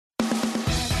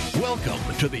Welcome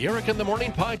to the Eric in the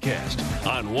Morning podcast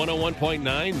on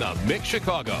 101.9 The Mix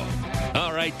Chicago.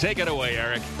 All right, take it away,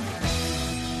 Eric.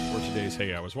 For today's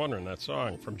Hey, I Was Wondering, that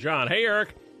song from John. Hey,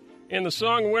 Eric. In the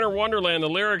song Winter Wonderland, the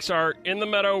lyrics are, in the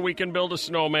meadow we can build a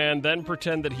snowman, then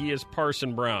pretend that he is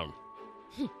Parson Brown.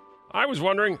 I was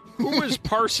wondering, who is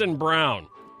Parson Brown?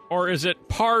 Or is it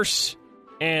Parse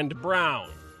and Brown?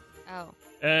 Oh.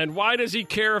 And why does he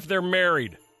care if they're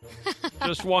married?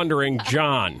 Just wondering,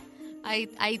 John.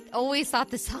 I always thought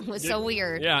the song was so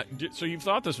weird. Yeah, so you've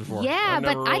thought this before. Yeah, I've but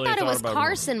never I really thought it was about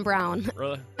Carson Brown.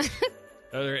 Really?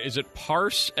 Is it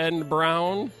Parse and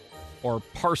Brown or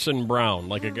Parson Brown,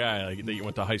 like a guy that you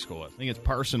went to high school with? I think it's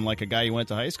Parson, like a guy you went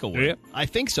to high school with. Yeah. I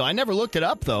think so. I never looked it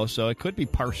up, though, so it could be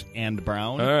Parse and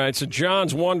Brown. All right, so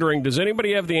John's wondering, does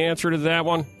anybody have the answer to that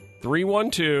one?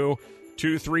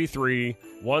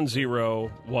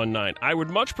 312-233-1019. I would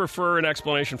much prefer an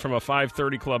explanation from a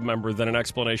 530 Club member than an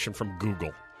explanation from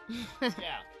Google. Yeah.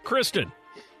 Kristen.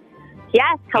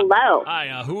 Yes, hello.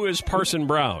 Hi, who is Parson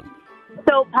Brown?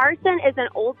 So parson is an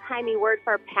old-timey word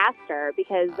for pastor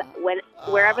because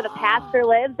wherever the pastor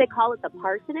lives, they call it the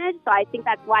parsonage. So I think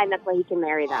that's why, and that's why he can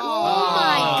marry them. Oh,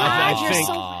 my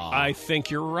God, I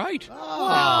think you're right.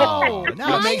 Oh,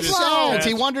 now it makes blown. sense.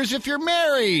 He wonders if you're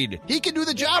married. He can do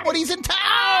the job when he's in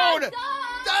town.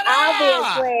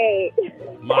 Obviously.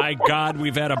 My God,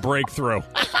 we've had a breakthrough.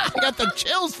 I got the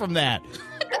chills from that.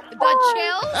 The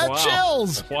chill?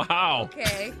 Chills. Wow.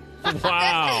 Okay.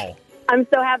 Wow. I'm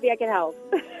so happy I could help.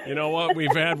 You know what?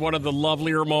 We've had one of the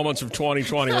lovelier moments of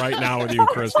 2020 right now with you,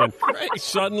 Kristen.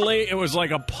 Suddenly, it was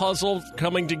like a puzzle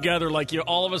coming together. Like you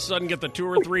all of a sudden get the 2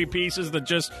 or 3 pieces that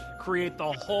just create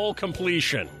the whole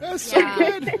completion. That's so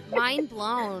good. Mind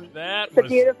blown. It's a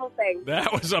beautiful thing.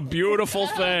 That was a beautiful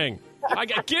thing.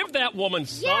 Give that woman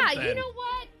something. Yeah, you know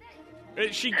what?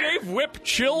 She gave Whip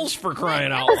chills for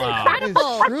crying out loud. Incredible.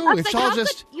 It's true. It's like, all how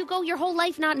just... could you go your whole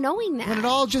life not knowing that? When it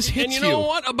all just hits And you know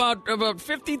what? About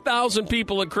 50,000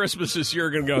 people at Christmas this year are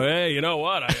going to go, hey, you know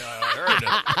what? I heard it.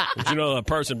 Did you know that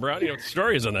Parson Brown? You know what the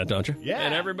story is on that, don't you? Yeah.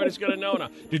 And everybody's going to know now.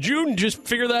 Did you just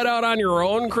figure that out on your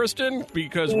own, Kristen?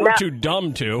 Because we're too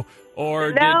dumb to.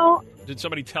 Or did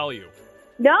somebody tell you?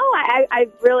 No, I've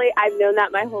known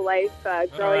that my whole life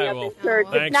growing up in church.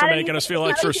 Thanks for making us feel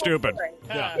extra stupid.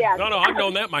 Yeah. No, I've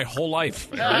known that my whole life.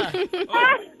 Yeah,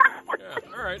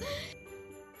 all right.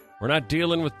 We're not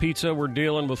dealing with pizza. We're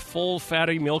dealing with full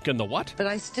fatty milk in the what? But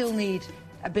I still need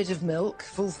a bit of milk,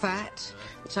 full fat,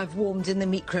 which I've warmed in the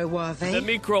microwave. The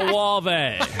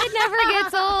microwave. It never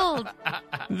gets old.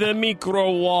 The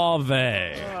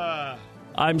microwave.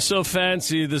 I'm so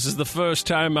fancy, this is the first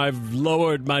time I've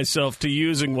lowered myself to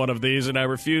using one of these, and I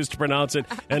refuse to pronounce it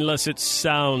unless it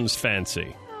sounds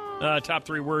fancy. Top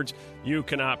 3 words you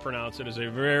cannot pronounce. It is a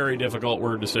very difficult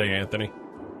word to say, Anthony.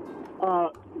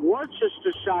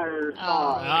 Worcestershire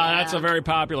sauce. That's a very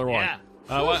popular one.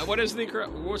 Yeah. What is the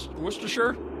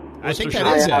Worcestershire? I think that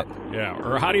is it. Yeah,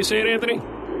 or how do you say it, Anthony?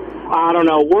 I don't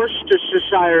know.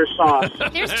 Worcestershire sauce.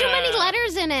 There's too many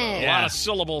letters in it. A lot of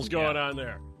syllables going on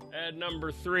there. At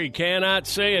number 3, cannot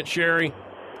say it, Sherry.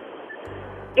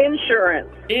 Insurance.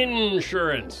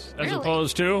 Insurance, as Really?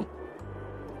 opposed to?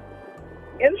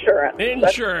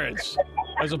 Insurance.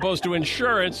 As opposed to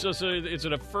insurance, so it's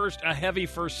a heavy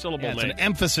first syllable Yeah, it's name. an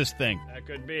emphasis thing. That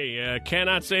could be.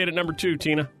 Cannot say it at number 2,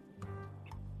 Tina.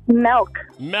 Milk.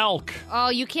 Milk. Oh,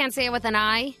 you can't say it with an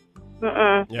I?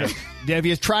 Yeah. Have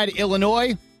you tried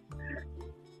Illinois?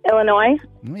 Illinois.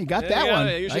 You got that one.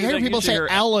 I usually hear they people usually say hear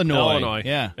Illinois. Illinois.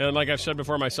 Yeah. And like I've said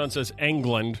before, my son says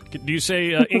England. Do you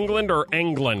say England or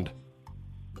England?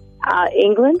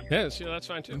 England. Yeah, see, that's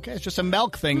fine too. Okay, it's just a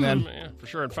milk thing then. Yeah, for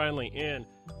sure. And finally, in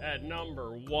at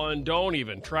number 1, don't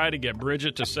even try to get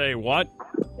Bridget to say what?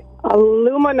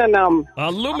 Aluminum.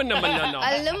 Aluminum.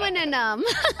 Aluminum.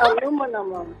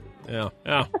 Aluminum.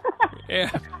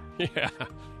 Yeah.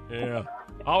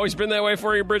 Always been that way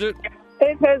for you, Bridget?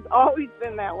 It has always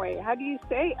been that way. How do you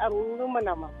say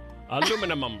aluminum?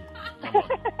 Aluminum.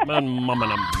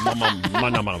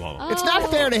 It's not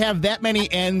fair to have that many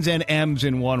N's and M's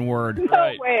in one word.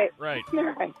 Right. Right.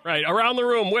 Around the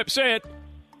room, Whip, say it.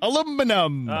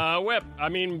 Aluminum.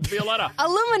 Violetta.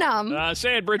 Aluminum.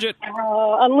 Say it, Bridget.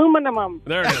 Aluminum.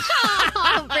 There it is.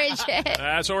 Oh, Bridget.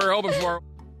 That's what we're hoping for.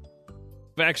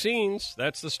 Vaccines.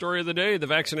 That's the story of the day. The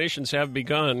vaccinations have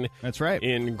begun. That's right.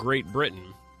 In Great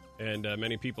Britain. And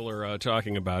many people are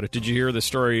talking about it. Did you hear the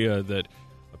story that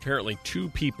apparently 2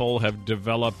 people have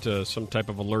developed some type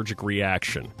of allergic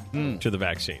reaction to the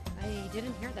vaccine. I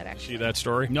didn't hear that, actually. See that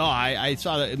story? No, I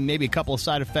saw that maybe a couple of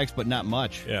side effects, but not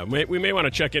much. Yeah, we may want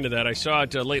to check into that. I saw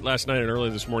it late last night and early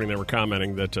this morning. They were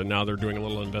commenting that now they're doing a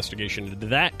little investigation into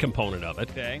that component of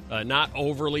it. Okay. Not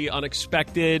overly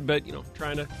unexpected, but,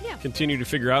 trying to continue to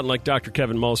figure out. And like Dr.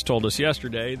 Kevin Most told us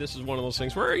yesterday, this is one of those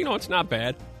things where, it's not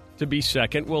bad to be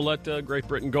second. We'll let Great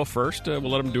Britain go first. We'll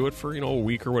let them do it for, a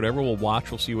week or whatever. We'll watch.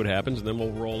 We'll see what happens. And then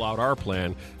we'll roll out our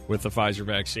plan with the Pfizer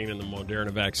vaccine and the Moderna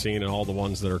vaccine and all the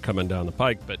ones that are coming down the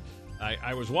pike. But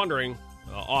I was wondering,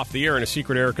 off the air in a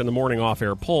Secret Eric in the Morning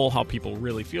off-air poll, how people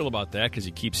really feel about that, because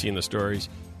you keep seeing the stories.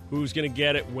 Who's going to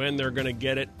get it, when they're going to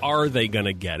get it, are they going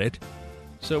to get it?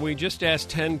 So we just asked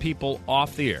 10 people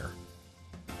off the air.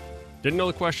 Didn't know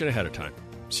the question ahead of time.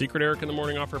 Secret Eric in the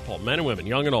Morning off-air poll. Men and women,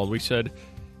 young and old. We said,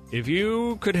 if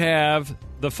you could have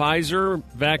the Pfizer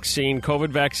vaccine, COVID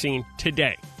vaccine,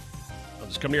 today, I'll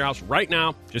just come to your house right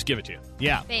now, just give it to you.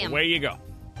 Yeah. Bam. Away you go.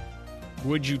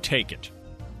 Would you take it?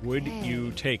 Would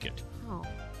you take it? Oh.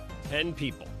 10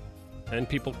 people. 10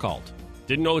 people called.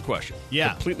 Didn't know the question.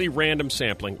 Yeah. Completely random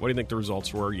sampling. What do you think the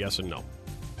results were? Yes and no.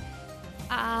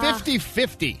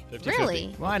 50-50. 50-50.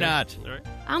 Really? Why not? All right.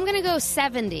 I'm going to go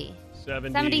 70.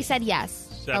 70 said yes.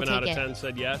 7 I'll out of take 10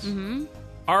 said yes. Mm-hmm.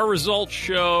 Our results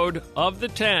showed, of the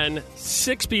 10,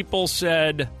 6 people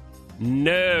said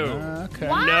no. Okay.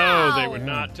 Wow. No, they would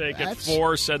not take it. That's-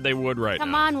 4 said they would right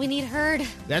Come now. on, we need herd.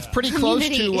 That's pretty close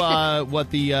Community. to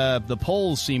what the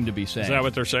polls seem to be saying. Is that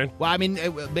what they're saying? Well, I mean,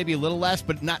 maybe a little less,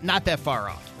 but not that far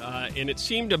off. And it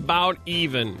seemed about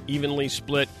evenly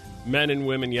split, men and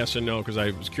women, yes and no, because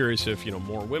I was curious if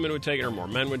more women would take it or more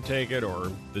men would take it,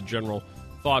 or the general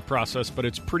thought process. But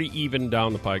it's pretty even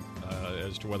down the pike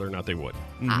as to whether or not they would.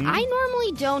 I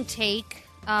normally don't take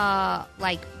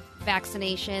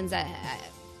vaccinations.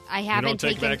 I haven't You don't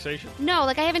take taken vaccination? No,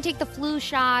 I haven't taken the flu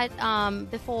shot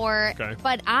before. Okay.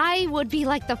 But I would be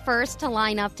the first to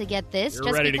line up to get this, You're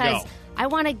just ready to because go. I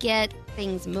want to get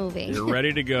things moving. You're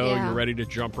ready to go. Yeah. You're ready to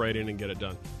jump right in and get it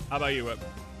done. How about you, Whip?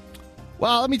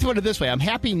 Well, let me put it this way. I'm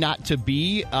happy not to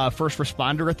be a first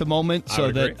responder at the moment I so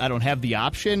would that agree. I don't have the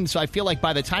option. So I feel like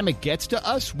by the time it gets to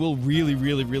us, we'll really,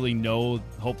 really, really know,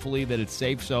 hopefully, that it's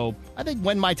safe. So I think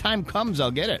when my time comes, I'll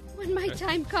get it. When my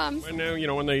time comes. When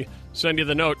when they send you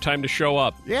the note, time to show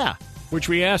up. Yeah. Which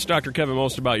we asked Dr. Kevin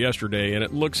Most about yesterday, and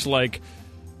it looks like,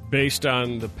 based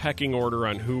on the pecking order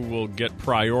on who will get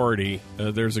priority,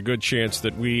 there's a good chance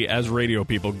that we, as radio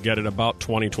people, get it about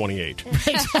 2028.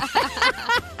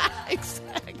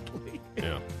 Exactly.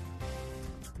 Yeah.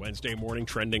 Wednesday morning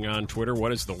trending on Twitter.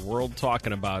 What is the world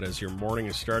talking about as your morning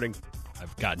is starting?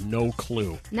 I've got no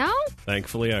clue. No?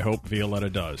 Thankfully, I hope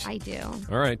Violetta does. I do.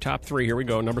 All right, top 3. Here we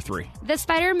go. Number 3. The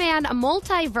Spider-Man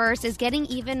multiverse is getting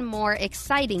even more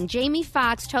exciting. Jamie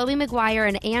Foxx, Tobey Maguire,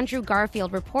 and Andrew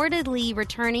Garfield reportedly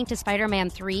returning to Spider-Man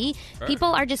 3. People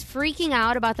are just freaking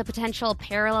out about the potential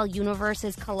parallel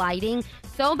universes colliding.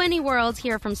 So many worlds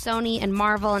here from Sony and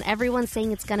Marvel, and everyone's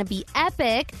saying it's going to be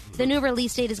epic. The new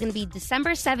release date is going to be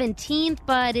December 17th,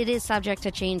 but it is subject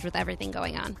to change with everything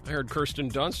going on. I heard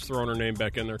Kirsten Dunst throwing her name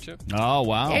back in there, too. Oh,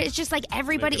 wow. It's just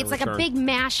everybody, Making it's a like a return. big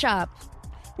mashup.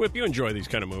 Whip, you enjoy these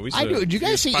kind of movies. I do. Did you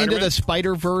guys see Into Spider-Man? the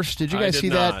Spider-Verse? Did you I guys did see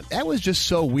not. that? That was just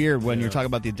so weird when you're talking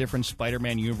about the different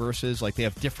Spider-Man universes. Like they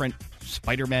have different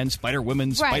Spider-Men, Spider-Women,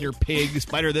 Right. Spider-Pig,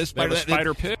 Spider-this, They have Spider-that. a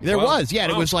Spider-Pig? There Wow. was, yeah.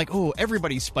 And Wow. it was like, oh,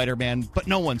 everybody's Spider-Man, but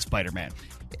no one's Spider-Man.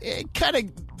 It kind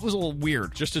of was a little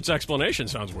weird. Just its explanation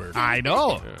sounds weird. I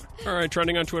know. Yeah. All right,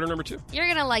 trending on Twitter, number 2. You're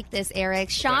going to like this, Eric.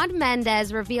 Shawn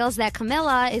Mendes reveals that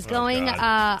Camilla is going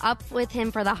God. up with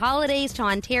him for the holidays to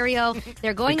Ontario.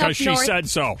 They're going Because up she north. said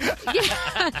so. They're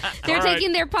All right.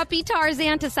 taking their puppy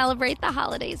Tarzan to celebrate the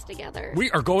holidays together. We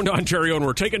are going to Ontario, and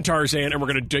we're taking Tarzan, and we're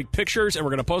going to take pictures, and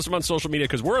we're going to post them on social media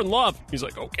because we're in love. He's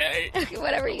like, okay.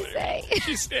 Whatever you say.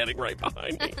 She's standing right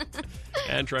behind me.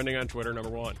 And trending on Twitter, number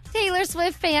 1. Taylor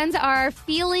Swift fans are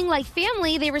feeling like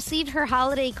family. They received her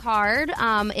holiday card.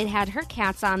 It had her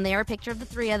cats on there, a picture of the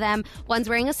 3 of them. One's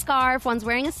wearing a scarf, one's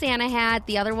wearing a Santa hat,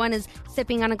 the other one is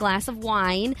sipping on a glass of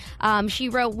wine. She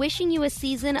wrote, wishing you a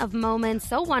season of moments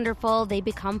so wonderful they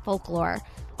become folklore.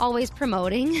 Always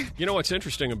promoting. You know what's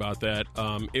interesting about that?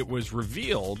 It was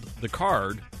revealed, the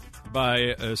card,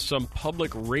 by some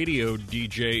public radio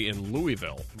DJ in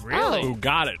Louisville. Really? Who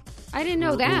got it. I didn't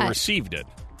know Who that. received it.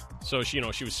 So, she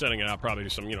was sending it out probably to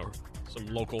some, some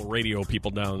local radio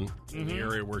people down in the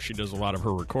area where she does a lot of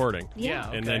her recording. Yeah.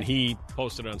 And then he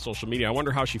posted it on social media. I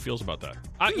wonder how she feels about that.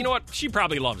 You know what? She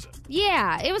probably loves it.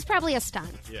 Yeah, it was probably a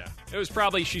stunt. Yeah. It was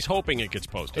probably, she's hoping it gets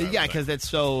posted. I would Yeah, think. because it's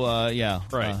so,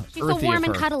 Right. She's so earthy warm of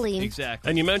and her. cuddly. Exactly.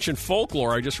 And you mentioned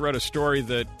folklore. I just read a story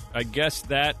that I guess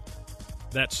that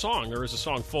song, there is a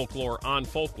song Folklore on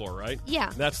Folklore, right?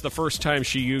 Yeah. That's the first time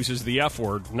she uses the F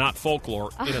word, not folklore,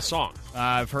 in a song.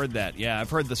 I've heard that. Yeah, I've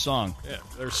heard the song. Yeah.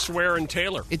 There's Swear and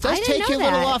Taylor. It does I didn't take you a know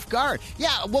little that. off guard.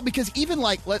 Yeah, well, because even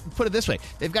let's put it this way.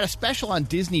 They've got a special on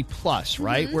Disney Plus,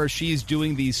 right, where she's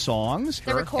doing these songs.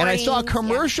 The And I saw a recordings,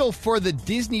 commercial for the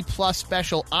Disney Plus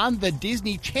special on the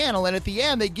Disney Channel, and at the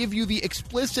end they give you the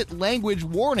explicit language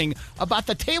warning about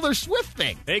the Taylor Swift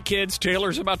thing. Hey, kids,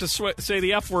 Taylor's about to say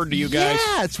the F word to you guys.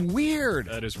 Yeah, it's weird.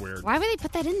 That is weird. Why would they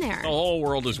put that in there? The whole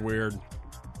world is weird.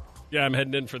 Yeah, I'm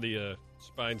heading in for the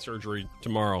spine surgery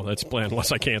tomorrow. That's planned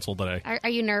unless I cancel today. Are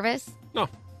you nervous? No.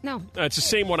 No. It's the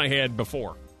same one I had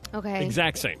before. Okay.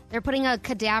 Exact same. They're putting a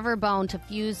cadaver bone to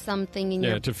fuse something in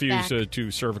your To fuse back.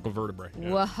 to cervical vertebrae.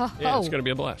 Yeah. Whoa. Yeah, it's going to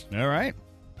be a blast. All right.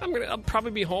 I'll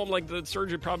probably be home, like the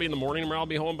surgery probably in the morning, or I'll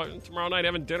be home by tomorrow night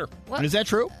having dinner. What? Is that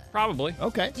true? Probably.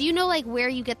 Okay. Do you know where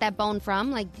you get that bone from?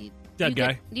 Like Dead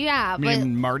guy. Yeah, I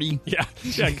mean, Marty. Yeah.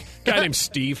 Guy named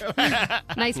Steve. but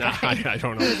nice No, guy. I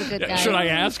don't know. He was a good guy. Should I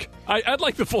ask? I'd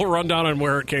like the full rundown on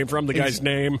where it came from, the guy's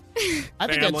name. I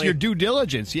think that's Family. your due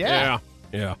diligence. Yeah.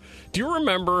 Yeah. Do you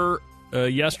remember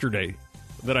yesterday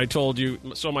that I told you?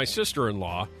 So my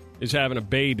sister-in-law is having a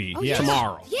baby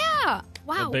tomorrow. Yeah.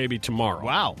 Wow. A baby tomorrow.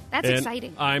 Wow. That's And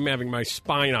exciting. I'm having my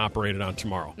spine operated on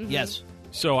tomorrow. Yes.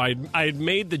 So I had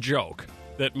made the joke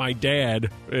that my dad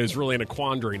is really in a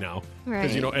quandary now.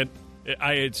 Because, Right. and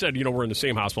I had said, we're in the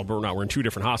same hospital, but we're not. We're in two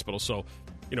different hospitals. So,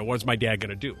 what's my dad going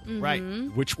to do? Right.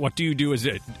 What do you do as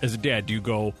a dad? Do you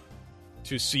go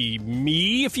to see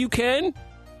me if you can?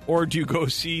 Or do you go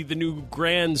see the new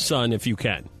grandson if you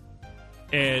can?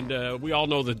 And we all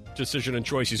know the decision and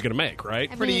choice he's going to make, right?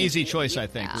 Pretty easy choice, I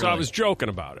think. So I was joking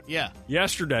about it. Yeah.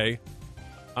 Yesterday,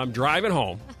 I'm driving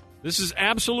home. This is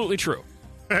absolutely true.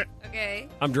 Okay.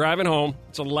 I'm driving home.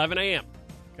 It's 11 a.m.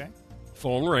 Okay.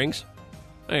 Phone rings.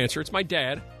 I answer. It's my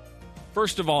dad.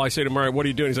 First of all, I say to him, all right, what are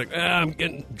you doing? He's like, I'm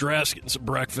getting dressed, getting some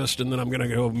breakfast, and then I'm going to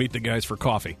go meet the guys for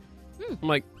coffee. I'm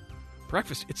like,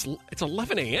 breakfast? It's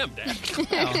 11 a.m., Dad. It's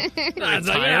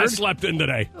like, I slept in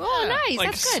today. Oh, nice.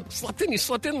 Like, That's good. slept in? You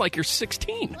slept in like you're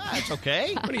 16. That's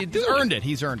okay. What are you He's doing? earned it.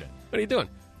 He's earned it. What are you doing?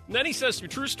 And then he says to me,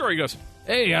 true story, he goes,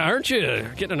 hey, aren't you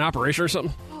getting an operation or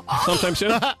something sometime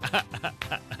soon?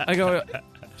 I go,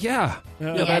 yeah.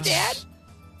 Dad?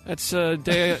 That's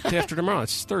day after tomorrow.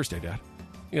 It's Thursday, Dad.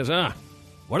 He goes,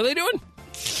 what are they doing?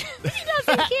 He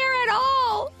doesn't care at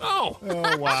all. Oh.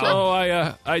 Oh, wow. So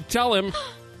I tell him,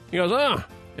 he goes,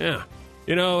 yeah.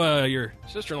 Your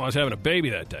sister-in-law's having a baby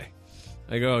that day.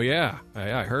 I go, yeah,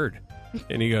 I heard.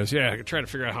 And he goes, yeah, I'm trying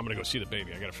to figure out how I'm going to go see the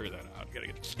baby. I got to figure that out. I got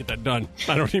to get that done.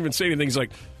 I don't even say anything. He's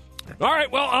like, all right,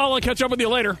 well, I'll catch up with you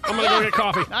later. I'm going to go get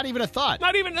coffee. Not even a thought.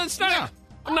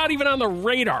 I'm not even on the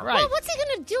radar. Right. Well, what's he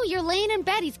going to do? You're laying in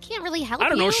bed. He can't really help you. I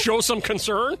don't know, show some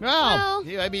concern. Well, Well-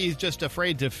 maybe he's just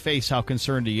afraid to face how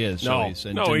concerned he is. So he's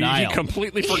in he denial.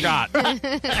 completely forgot.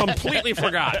 Completely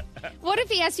forgot. What if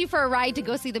he asked you for a ride to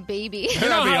go see the baby? You know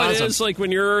That'd be how awesome. it is, like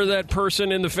when you're that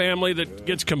person in the family that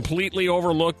gets completely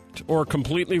overlooked or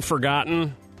completely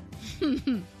forgotten?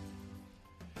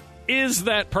 Is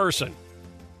that person?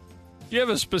 Do you have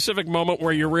a specific moment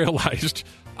where you realized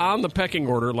on the pecking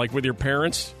order, like with your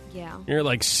parents, Yeah. you're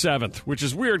like 7th, which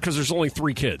is weird because there's only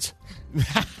 3 kids.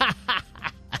 I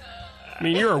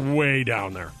mean, you're way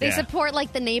down there. They support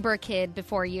like the neighbor kid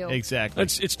before you. Exactly.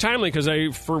 It's timely because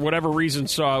I, for whatever reason,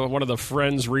 saw one of the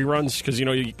Friends reruns because,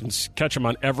 you can catch them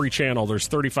on every channel. There's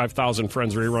 35,000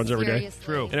 Friends reruns every day. Seriously.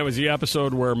 True. And it was the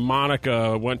episode where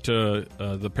Monica went to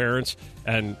the parents,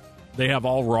 and they have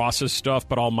all Ross's stuff,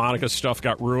 but all Monica's stuff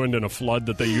got ruined in a flood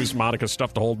that they used Monica's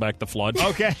stuff to hold back the flood.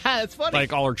 Okay, that's funny.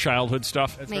 Like all her childhood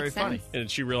stuff. That's Makes very funny. sense.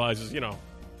 And she realizes,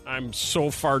 I'm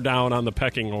so far down on the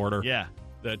pecking order Yeah.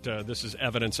 that this is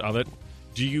evidence of it.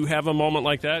 Do you have a moment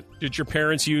like that? Did your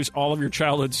parents use all of your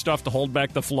childhood stuff to hold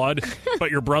back the flood, but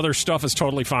your brother's stuff is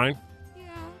totally fine? Yeah.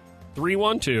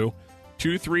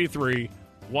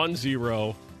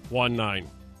 312-233-1019.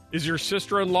 Is your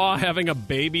sister-in-law having a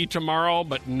baby tomorrow,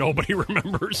 but nobody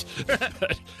remembers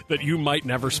that you might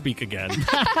never speak again?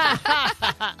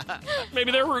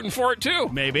 Maybe they're rooting for it, too.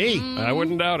 Maybe. I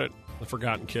wouldn't doubt it. The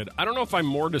forgotten kid. I don't know if I'm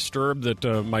more disturbed that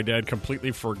my dad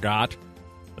completely forgot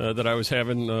that I was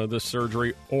having this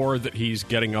surgery or that he's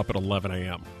getting up at 11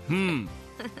 a.m.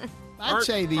 I'd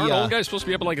say the Aren't old guys supposed to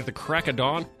be up at the crack of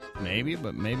dawn? Maybe,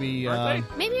 but maybe.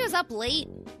 Aren't Maybe he was up late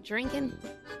drinking.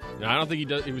 No, I don't think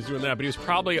he was doing that, but he was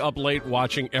probably up late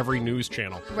watching every news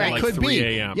channel Right. at like could 3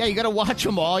 be. a.m. Yeah, you got to watch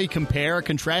them all. You compare,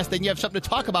 contrast, then you have something to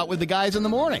talk about with the guys in the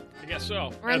morning. I guess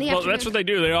so. Or in the Well, afternoon. that's what they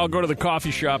do. They all go to the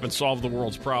coffee shop and solve the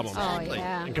world's problems. Oh,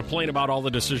 yeah. And complain about all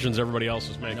the decisions everybody else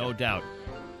is making. No doubt.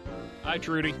 Hi,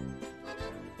 Trudy.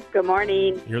 Good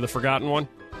morning. You're the forgotten one?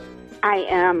 I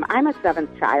am. I'm a seventh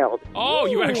child. Oh,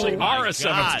 you actually my are a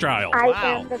seventh God. child. I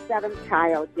Wow. am the seventh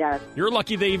child, yes. You're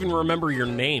lucky they even remember your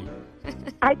name.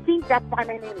 I think that's why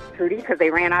my name is Trudy, because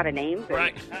they ran out of names. and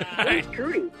Right. Who's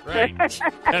Trudy? Right.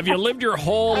 Have you lived your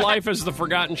whole life as the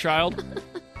forgotten child?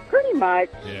 Pretty much.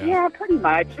 Yeah. Yeah, pretty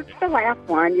much. It's the last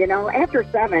one, after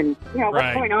 7.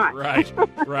 What's going on?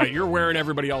 Right. You're wearing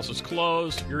everybody else's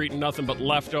clothes. You're eating nothing but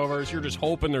leftovers. You're just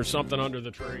hoping there's something under the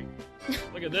tree.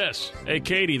 Look at this. Hey,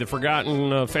 Katie, the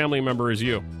forgotten family member is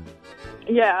you.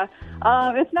 Yeah.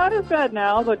 It's not as bad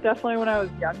now, but definitely when I was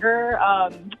younger,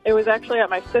 it was actually at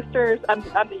my sister's. I'm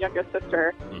the youngest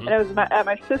sister. Mm-hmm. And it was at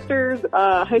my sister's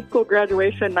high school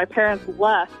graduation. My parents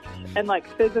left and,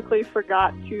 physically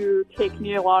forgot to take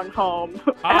me along home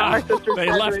at my sister's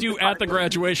They left you graduation at the party.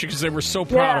 graduation because they were so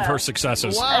proud of Yeah. her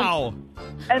successes. Wow.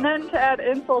 And then to add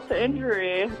insult to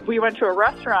injury, we went to a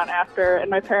restaurant after, and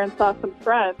my parents saw some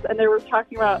friends, and they were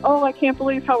talking about, oh, I can't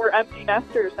believe how we're empty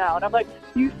nesters now. And I'm like,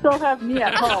 you still have me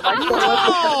at home. I still live with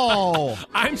Oh.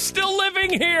 I'm still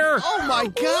living here. Oh, my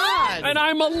God. And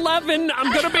I'm 11.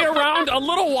 I'm going to be around a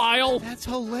little while. That's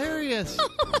hilarious.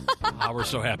 We're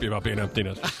so happy about being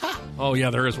emptiness. Oh, yeah,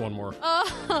 there is one more.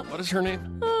 What is her name?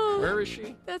 Where is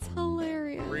she? That's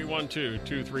hilarious.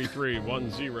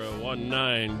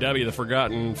 312-233-1019. Debbie, the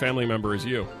forgotten family member is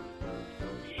you.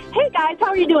 Hey, guys. How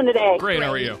are you doing today? Great,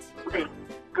 how are you?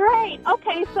 Great.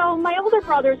 Okay, so my older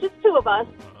brother, just 2 of us,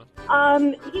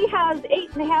 he has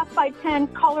 8.5 by 10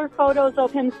 color photos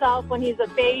of himself when he's a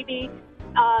baby,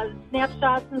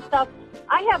 snapshots and stuff.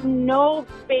 I have no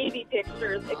baby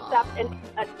pictures except an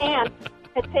aunt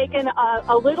had taken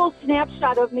a little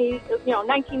snapshot of me,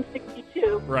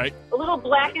 1962. Right. A little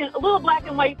black and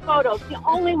white photo. It's the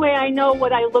only way I know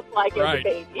what I look like as a Right.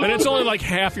 baby. And it's only like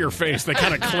half your face. They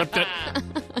kind of clipped it.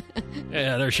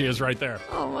 Yeah, there she is right there.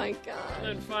 Oh, my God.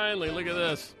 And finally, look at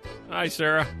this. Hi,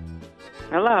 Sarah.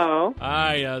 Hello.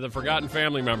 Hi, the forgotten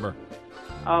family member.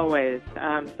 Always.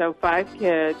 So 5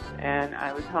 kids, and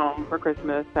I was home for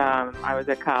Christmas. I was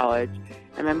at college,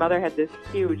 and my mother had this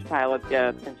huge pile of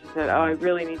gifts, and she said, oh, I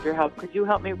really need your help. Could you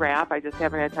help me wrap? I just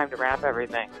haven't had time to wrap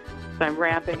everything. So I'm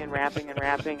wrapping and wrapping and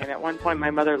wrapping, and at one point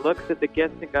my mother looks at the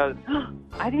gifts and goes, oh,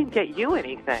 I didn't get you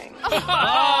anything.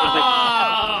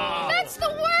 That's the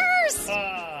worst.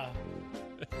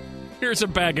 Here's a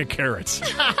bag of carrots.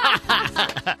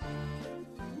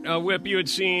 Whip, you had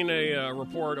seen a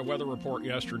weather report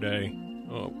yesterday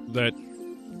that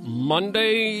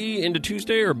Monday into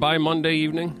Tuesday or by Monday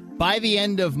evening? By the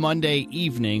end of Monday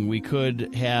evening, we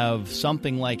could have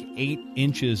something like 8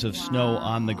 inches of snow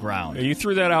on the ground. And you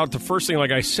threw that out the first thing.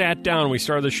 Like I sat down, we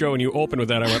started the show, and you opened with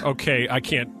that. I went, okay, I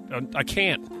can't.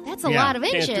 That's a lot of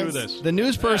inches. Can't do this. The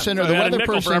news person or I the had a weather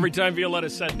nickel person. for every time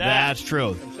Violetta said that. That's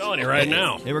true. I'm telling you right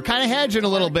now. They were kind of hedging a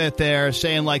little bit there,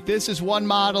 saying like this is one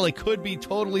model. It could be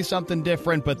totally something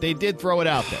different, but they did throw it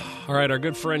out there. All right, our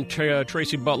good friend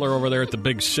Tracy Butler over there at the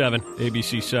Big 7,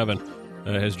 ABC 7,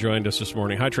 has joined us this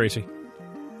morning. Hi, Tracy.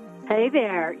 Hey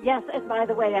there. Yes, and by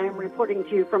the way, I'm reporting to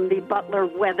you from the Butler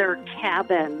Weather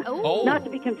Cabin. Oh. Not to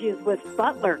be confused with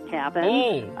Butler Cabin,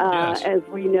 yes. as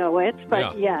we know it.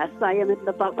 But Yeah. yes, I am in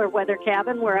the Butler Weather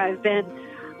Cabin where I've been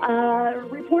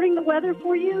reporting the weather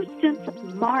for you since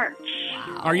March.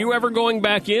 Are you ever going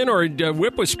back in, or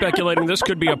Whip was speculating this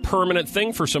could be a permanent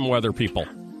thing for some weather people?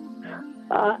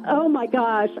 Oh, my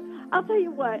gosh. I'll tell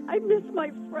you what, I miss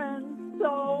my friends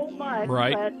so much.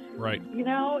 Right, But, right.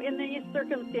 in these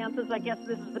circumstances, I guess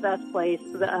this is the best place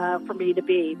for me to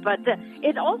be. But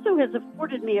it also has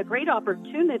afforded me a great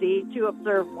opportunity to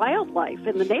observe wildlife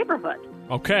in the neighborhood.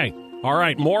 Okay. All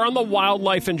right. More on the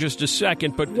wildlife in just a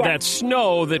second, but Yes. that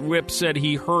snow that Whip said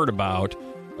he heard about,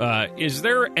 is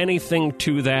there anything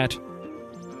to that?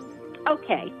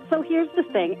 Okay, so here's the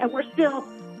thing, and we're still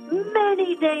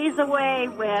many days away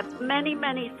with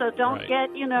many, so don't Right.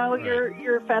 get,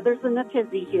 your feathers in a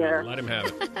tizzy here. Let him have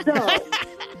it. So,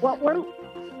 what we're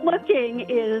looking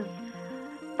is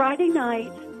Friday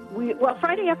night.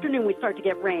 Friday afternoon we start to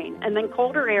get rain, and then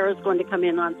colder air is going to come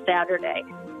in on Saturday.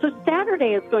 So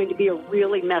Saturday is going to be a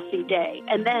really messy day,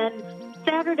 and then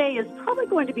Saturday is probably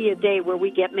going to be a day where we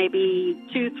get maybe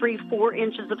 2, 3, 4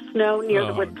 inches of snow near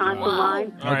the Wisconsin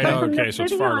line. All right. But from the Okay. So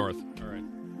it's city far on- north. All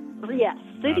right. Yes,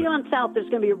 city on south, there's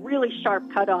going to be a really sharp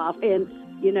cutoff, and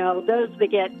those that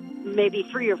get maybe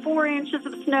 3 or 4 inches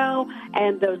of snow,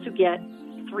 and those who get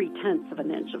 0.3 of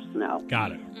an inch of snow.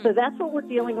 Got it. So that's what we're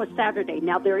dealing with Saturday.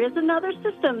 Now, there is another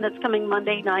system that's coming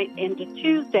Monday night into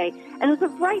Tuesday. And as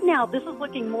of right now, this is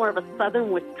looking more of a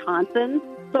southern Wisconsin.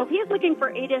 So if he's looking for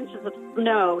 8 inches of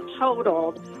snow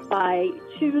totaled by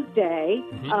Tuesday,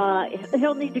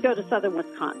 he'll need to go to southern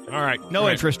Wisconsin. All right. No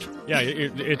interest. Yeah,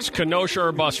 it's Kenosha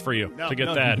or bus for you to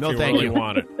get that no, if you thank really you.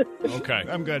 want it. Okay.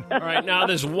 I'm good. All right, now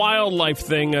this wildlife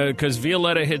thing, because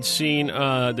Violetta had seen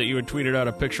that you had tweeted out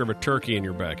a picture of a turkey in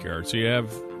your backyard. So you have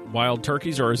wild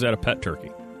turkeys, or is that a pet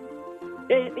turkey?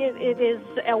 It is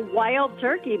a wild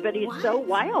turkey, but he's so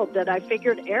wild that I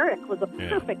figured Eric was a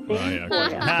perfect name for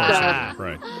him.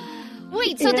 Right.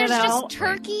 Wait, so there's just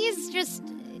turkeys?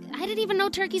 I didn't even know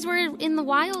turkeys were in the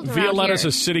wild around Violetta's here.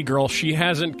 a city girl. She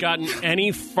hasn't gotten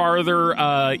any farther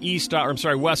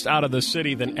west out of the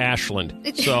city than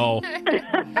Ashland. So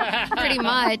pretty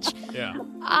much. Yeah.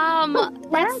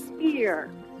 Last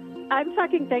year, I'm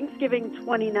talking Thanksgiving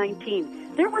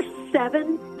 2019, there were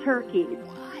 7 turkeys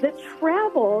that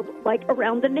traveled like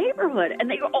around the neighborhood,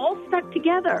 and they were all stuck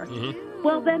together.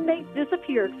 Well, then they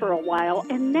disappeared for a while,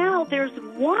 and now there's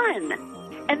 1.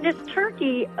 And this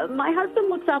turkey, my husband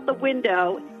looks out the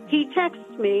window. He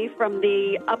texts me from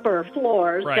the upper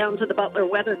floors down to the Butler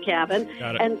weather cabin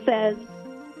and says,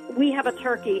 "We have a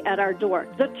turkey at our door."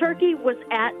 The turkey was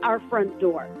at our front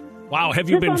door. Wow, have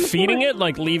you been feeding it,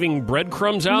 like leaving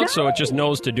breadcrumbs out so it just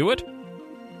knows to do it?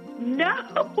 No,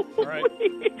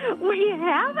 we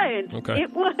haven't. Okay.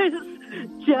 It was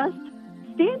just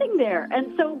standing there.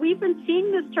 And so we've been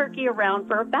seeing this turkey around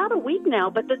for about a week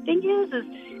now. But the thing is,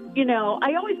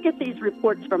 I always get these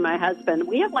reports from my husband.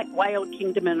 We have like wild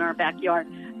kingdom in our backyard.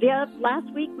 Last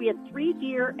week we had 3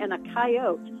 deer and a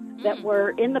coyote that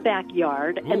were in the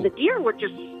backyard. And the deer were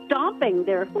just stomping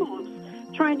their hooves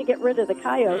trying to get rid of the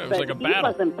coyote, it was but like a he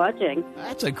battle. wasn't budging.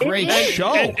 That's a great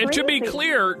show. And to be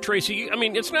clear, Tracy, I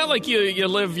mean, it's not like you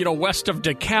live, west of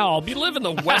DeKalb. You live in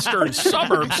the western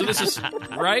suburbs, so this is,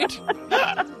 right?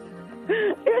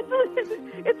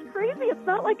 It's crazy. It's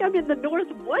not like I'm in the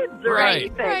North Woods or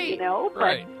anything,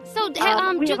 But, So,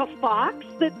 we have a fox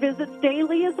that visits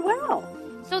daily as well.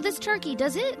 So this turkey,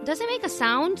 does it make a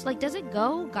sound? Like, does it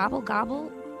go gobble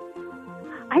gobble?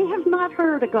 I have not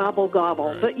heard a gobble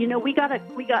gobble, but we got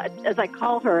as I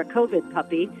call her, a COVID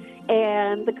puppy,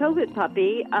 and the COVID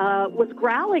puppy was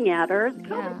growling at her. The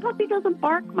COVID puppy doesn't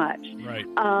bark much, right?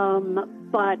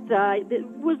 But it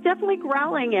was definitely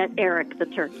growling at Eric the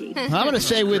turkey. I'm going to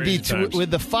say with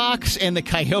the fox and the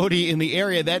coyote in the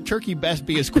area, that turkey best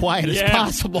be as quiet as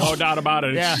possible. No doubt about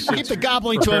it. Keep the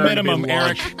gobbling to a minimum,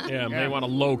 Eric. Yeah, may want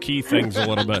to low-key things a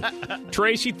little bit.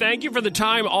 Tracy, thank you for the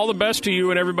time. All the best to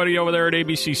you and everybody over there at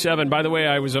ABC7. By the way,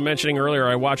 I was mentioning earlier,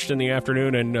 I watched in the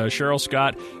afternoon, and Cheryl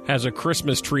Scott has a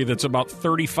Christmas tree that's about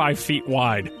 35 feet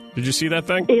wide. Did you see that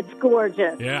thing? It's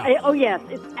gorgeous. Yeah. Yes,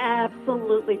 it's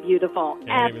absolutely beautiful.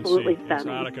 Absolutely stunning. It's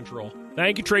out of control.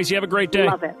 Thank you, Tracy. Have a great day.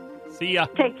 Love it. See ya.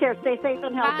 Take care. Stay safe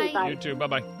and healthy. Bye. You too.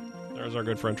 Bye-bye. There's our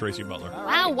good friend Tracy Butler.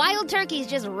 Wow, wild turkeys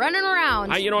just running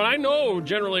around. I know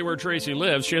generally where Tracy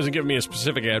lives. She hasn't given me a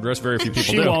specific address. Very few people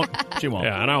She do. won't. She won't.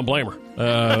 Yeah, and I don't blame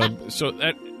her. So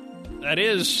that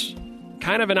is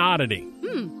kind of an oddity.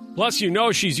 Plus,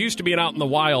 she's used to being out in the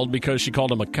wild because she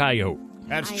called him a coyote.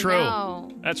 That's I true.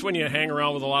 know. That's when you hang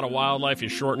around with a lot of wildlife. You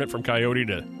shorten it from coyote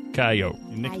to coyote.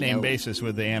 Nickname basis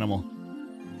with the animal.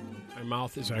 My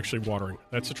mouth is actually watering.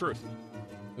 That's the truth.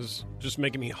 This is just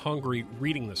making me hungry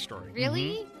reading this story.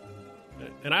 Really?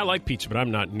 And I like pizza, but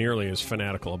I'm not nearly as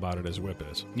fanatical about it as Whip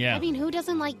is. Yeah. I mean, who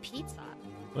doesn't like pizza?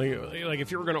 Like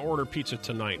if you were going to order pizza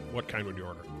tonight, what kind would you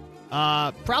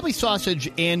order? Probably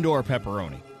sausage and or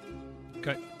pepperoni.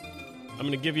 Okay. I'm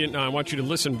going to give you... Now, I want you to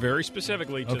listen very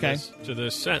specifically to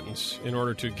this sentence in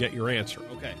order to get your answer.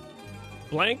 Okay.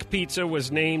 Blank pizza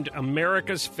was named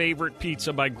America's favorite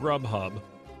pizza by Grubhub.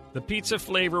 The pizza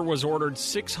flavor was ordered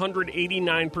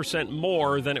 689%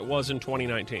 more than it was in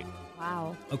 2019.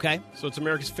 Wow. Okay. So it's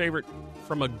America's favorite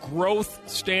from a growth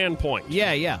standpoint.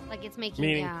 Yeah. Like it's making,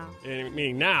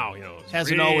 Meaning now, it's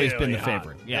hasn't really always been the hot.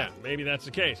 favorite. Yeah. Maybe that's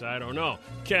the case. I don't know.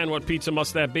 Ken, what pizza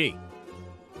must that be?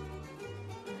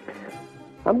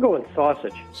 I'm going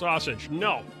sausage. Sausage,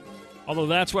 no. Although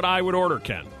that's what I would order,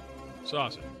 Ken.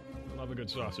 Sausage. I love a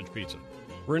good sausage pizza.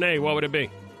 Renee, what would it be?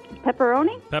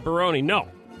 Pepperoni? Pepperoni, no.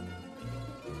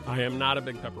 I am not a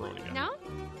big pepperoni guy. No?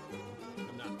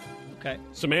 I'm not. Okay.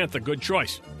 Samantha, good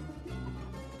choice.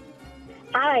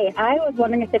 Hi, I was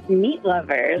wondering if it's Meat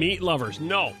Lovers. Meat Lovers,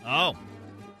 no. Oh.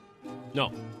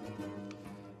 No.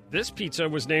 This pizza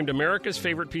was named America's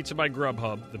favorite pizza by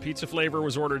Grubhub. The pizza flavor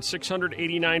was ordered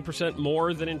 689%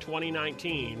 more than in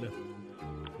 2019.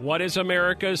 What is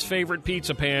America's favorite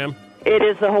pizza, Pam? It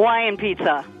is the Hawaiian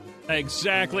pizza.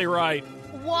 Exactly right.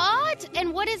 What?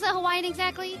 And what is a Hawaiian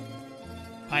exactly?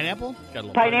 Pineapple? Got a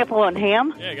little Pineapple and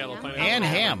ham? Yeah, got a little pineapple. And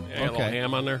ham. Yeah, a little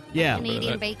ham on there. Yeah.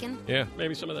 Canadian bacon? Yeah,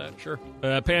 maybe some of that, sure.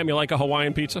 Pam, you like a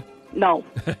Hawaiian pizza? No.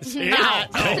 Yeah.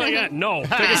 Oh, my God, no.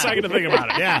 Take a second to think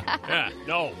about it. Yeah,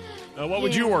 no. What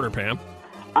would you order, Pam?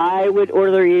 I would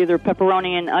order either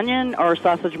pepperoni and onion or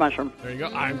sausage mushroom. There you go.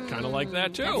 I'm kind of like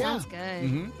that, too. That sounds good.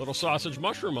 Mm-hmm. Little sausage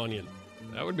mushroom onion.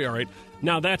 That would be all right.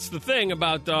 Now, that's the thing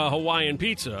about Hawaiian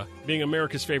pizza. Being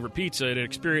America's favorite pizza, it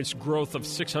experienced growth of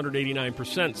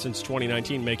 689% since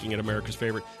 2019, making it America's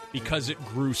favorite because it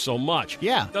grew so much.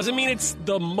 Yeah. Doesn't mean it's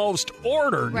the most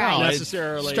ordered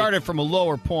necessarily. It started from a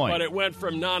lower point. But it went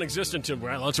from non-existent to,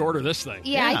 well, let's order this thing.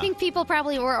 Yeah, I think people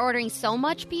probably were ordering so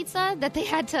much pizza that they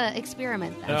had to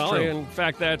experiment. Well, in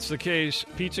fact, that's the case.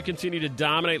 Pizza continued to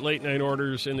dominate late-night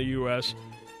orders in the U.S.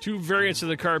 2 variants of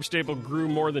the carb staple grew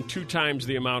more than 2 times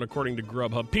the amount, according to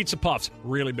Grubhub. Pizza Puffs,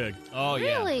 really big. Oh,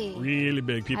 yeah. Really? Really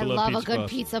big. People I love love Pizza a good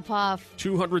Puffs. pizza puff.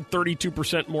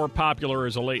 232% more popular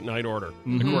as a late-night order,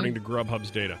 according to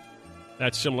Grubhub's data.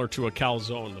 That's similar to a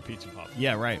calzone, the pizza puff.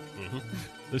 Yeah, right.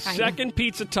 The second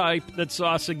pizza type that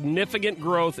saw significant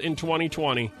growth in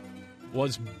 2020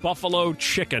 was buffalo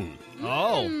chicken.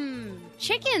 Oh.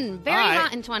 Chicken, very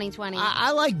hot in 2020. I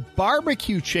like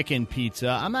barbecue chicken pizza.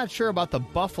 I'm not sure about the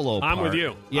buffalo part. I'm with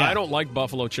you. Yeah. I don't like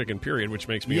buffalo chicken, period, which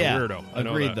makes me a weirdo. I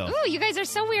know agreed, that. though. Ooh, you guys are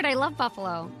so weird. I love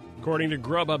buffalo. According to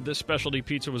Grubhub, this specialty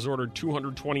pizza was ordered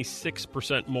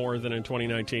 226% more than in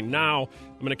 2019. Now,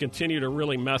 I'm going to continue to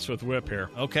really mess with Whip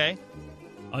here. Okay.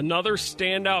 Another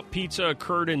standout pizza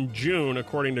occurred in June,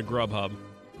 according to Grubhub.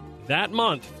 That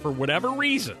month, for whatever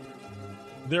reason,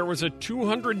 there was a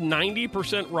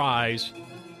 290% rise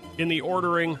in the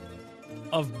ordering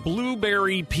of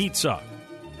blueberry pizza.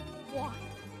 What?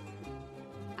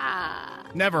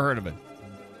 Never heard of it.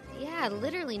 Yeah,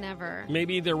 literally never.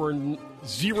 Maybe there were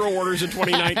 0 orders in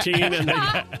 2019, and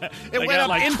they Went got up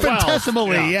like 12.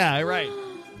 infinitesimally. Yeah, right.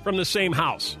 From the same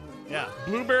house. Yeah.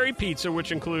 Blueberry pizza,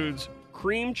 which includes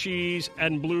cream cheese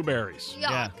and blueberries.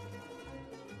 Yuck.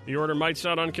 The order might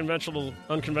sound unconventional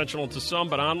to some,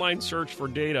 but online search for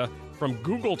data from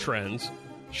Google Trends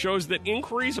shows that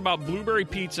inquiries about blueberry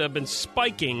pizza have been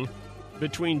spiking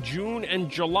between June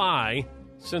and July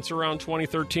since around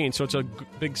 2013. So it's a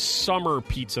big summer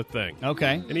pizza thing.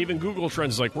 Okay. And even Google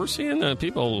Trends is like, we're seeing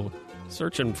people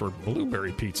searching for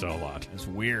blueberry pizza a lot. It's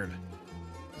weird.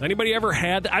 Has anybody ever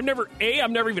had that? I've never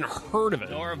even heard of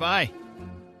it. Nor have I.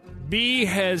 B,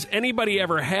 has anybody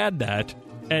ever had that?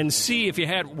 And C, if you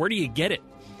had, where do you get it?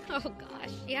 Oh, gosh,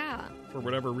 yeah. For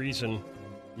whatever reason,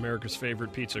 America's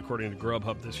favorite pizza, according to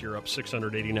Grubhub, this year up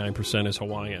 689% is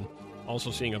Hawaiian. Also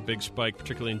seeing a big spike,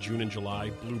 particularly in June and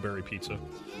July, blueberry pizza,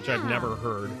 which I've never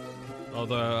heard.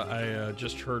 Although I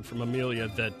just heard from Amelia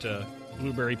that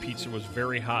blueberry pizza was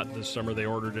very hot this summer. They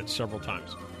ordered it several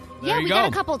times. Yeah, we got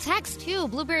a couple texts, too.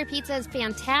 Blueberry pizza is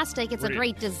fantastic. It's a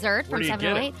great dessert from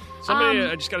 708. Somebody,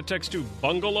 I just got a text, too.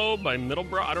 Bungalow by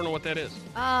Middleborough. I don't know what that is.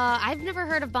 I've never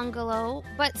heard of Bungalow,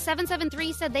 but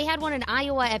 773 said they had one in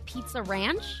Iowa at Pizza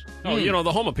Ranch. Oh, you know,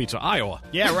 the home of pizza, Iowa.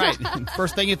 Yeah, right.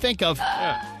 First thing you think of.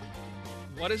 Yeah.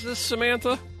 What is this,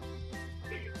 Samantha?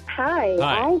 Hi.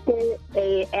 I did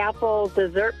a apple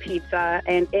dessert pizza,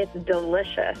 and it's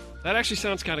delicious. That actually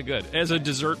sounds kind of good. As a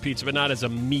dessert pizza, but not as a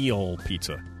meal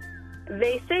pizza.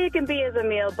 They say it can be as a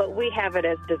meal, but we have it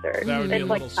as dessert. That would be it's a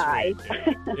like little pie.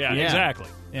 Yeah, exactly.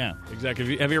 Yeah.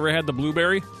 Exactly. Have you ever had the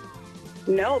blueberry?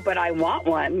 No, but I want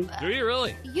one. Do you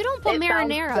really? You don't put It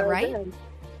sounds marinara, so right? good.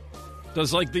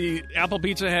 Does, like, the apple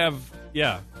pizza have,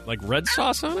 like red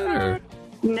sauce on it? Or?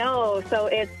 No, so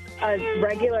it's a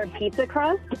regular pizza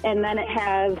crust, and then it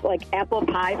has like apple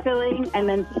pie filling, and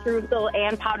then streusel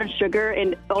and powdered sugar,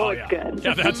 and it's good.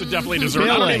 Yeah, that's definitely a dessert.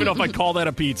 I don't even know if I'd call that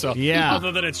a pizza. Yeah.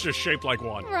 Other than it's just shaped like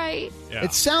one. Right. Yeah.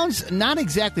 It sounds not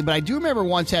exactly, but I do remember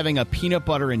once having a peanut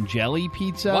butter and jelly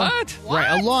pizza. What?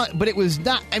 Right, but it was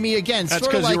not. I mean, again, That's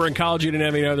sort of because like, you were in college, you didn't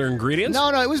have any other ingredients?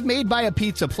 No, it was made by a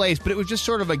pizza place, but it was just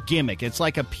sort of a gimmick. It's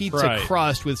like a pizza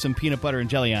crust with some peanut butter and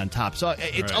jelly on top. So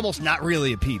it's almost not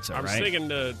really a pizza, I was right? thinking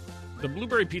the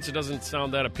blueberry pizza doesn't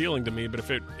sound that appealing to me, but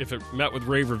if it met with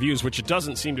rave reviews, which it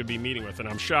doesn't seem to be meeting with, and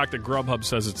I'm shocked that Grubhub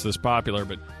says it's this popular,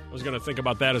 but I was going to think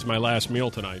about that as my last meal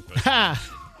tonight. But,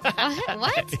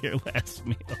 What? Your last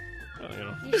meal. you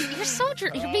know. You're so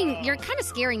you're kind of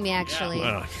scaring me, actually.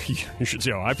 You should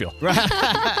see how I feel.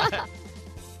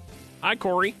 Hi,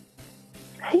 Corey.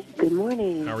 Hey, good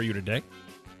morning. How are you today?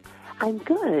 I'm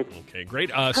good. Okay,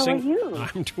 great. How are you?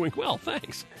 I'm doing well,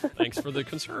 thanks. Thanks for the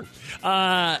concern.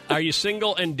 Are you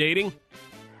single and dating?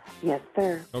 Yes,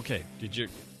 sir. Okay.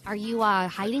 Are you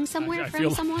hiding somewhere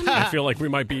from someone? I feel like we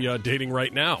might be dating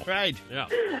right now. Right. Yeah.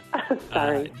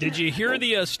 Sorry. Did you hear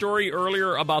the story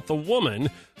earlier about the woman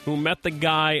who met the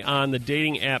guy on the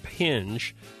dating app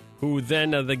Hinge, who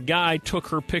then the guy took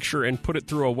her picture and put it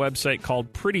through a website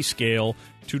called Pretty Scale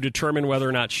to determine whether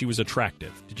or not she was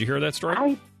attractive? Did you hear that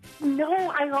story?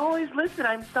 No, I always listen.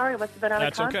 I'm sorry. I must have been on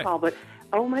a con call, but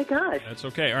oh my gosh. That's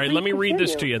okay. All right, Please let me read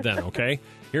this to continue. you then, okay?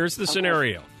 Here's the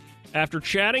scenario. After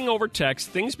chatting over text,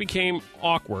 things became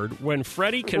awkward when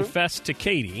Freddie confessed to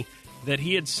Katie that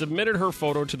he had submitted her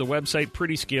photo to the website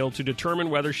Pretty Scale to determine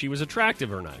whether she was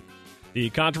attractive or not. The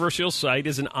controversial site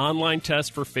is an online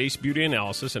test for face beauty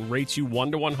analysis and rates you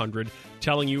 1 to 100,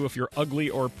 telling you if you're ugly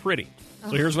or pretty. So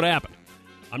here's what happened.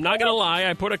 I'm not going to lie.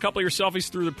 I put a couple of your selfies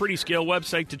through the Pretty Scale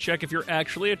website to check if you're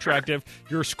actually attractive.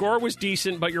 Your score was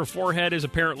decent, but your forehead is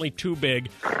apparently too big.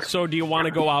 So do you want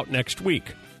to go out next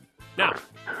week? Now,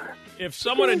 if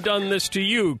someone had done this to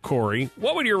you, Corey,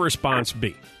 what would your response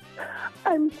be?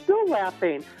 I'm still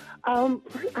laughing.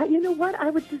 You know what? I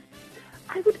would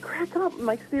crack up. I'm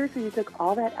like, seriously, you took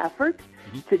all that effort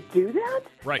to do that?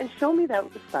 Right. And show me that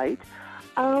site.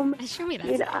 Show me that.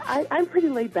 You know, I'm pretty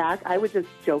laid back. I would just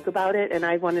joke about it, and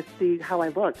I want to see how I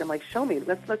looked. I'm like, show me.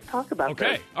 Let's talk about this.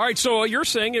 Okay. All right, so you're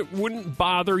saying it wouldn't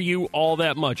bother you all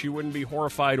that much. You wouldn't be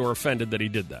horrified or offended that he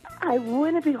did that. I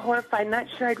wouldn't be horrified. Not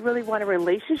sure I'd really want a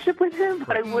relationship with him,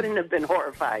 but I wouldn't have been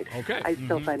horrified. Okay. I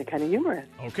still find it kind of humorous.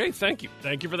 Okay, thank you.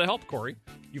 Thank you for the help, Corey.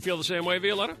 You feel the same way,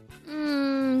 Violetta?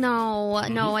 No,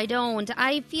 I don't.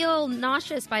 I feel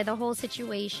nauseous by the whole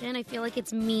situation. I feel like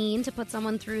it's mean to put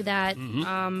someone through that.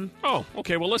 Oh,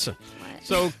 okay. Well, listen.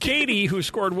 So Katie, who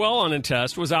scored well on a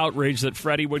test, was outraged that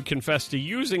Freddie would confess to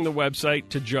using the website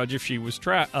to judge if she was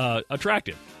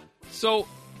attractive. So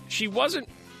she wasn't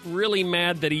really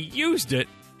mad that he used it,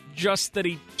 just that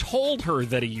he told her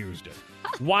that he used it.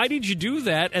 Why did you do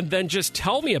that and then just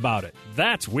tell me about it?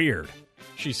 That's weird,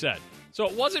 she said. So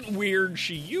it wasn't weird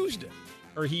she used it,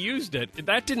 or he used it.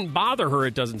 That didn't bother her,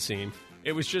 it doesn't seem.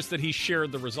 It was just that he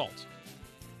shared the results.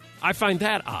 I find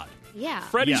that odd. Yeah.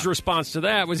 Freddie's response to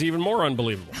that was even more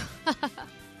unbelievable.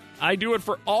 I do it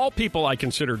for all people I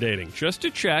consider dating, just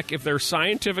to check if they're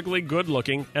scientifically good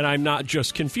looking and I'm not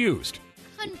just confused.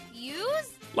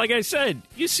 Confused? Like I said,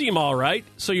 you seem all right,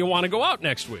 so you want to go out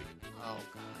next week. Oh,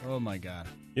 God. Oh, my God.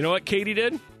 You know what Katie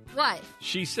did? What?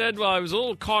 She said, well, I was a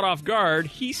little caught off guard.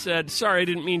 He said, sorry, I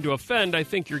didn't mean to offend. I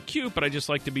think you're cute, but I just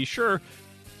like to be sure.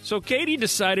 So Katie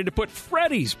decided to put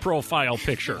Freddie's profile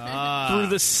picture through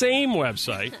the same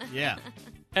website. Yeah.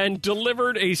 And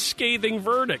delivered a scathing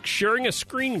verdict, sharing a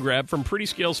screen grab from Pretty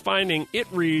Scale's finding. It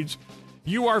reads,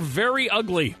 "You are very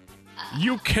ugly.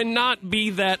 You cannot be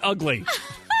that ugly."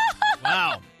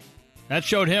 Wow. That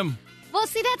showed him. Well,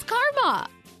 see, that's karma.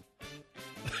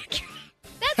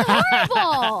 That's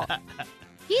horrible.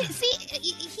 He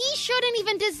shouldn't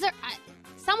even deserve...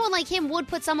 Someone like him would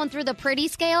put someone through the Pretty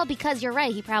Scale because you're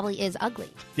right, he probably is ugly.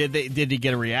 Did he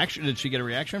get a reaction? Did she get a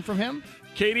reaction from him?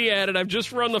 Katie added, "I've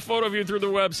just run the photo of you through the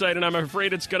website, and I'm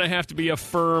afraid it's going to have to be a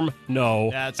firm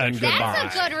no and goodbye."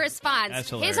 That's a good response.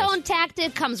 That's His hilarious. own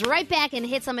tactic comes right back and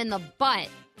hits him in the butt.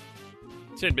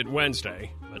 Tidbit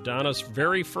Wednesday, Madonna's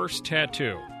very first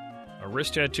tattoo. A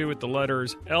wrist tattoo with the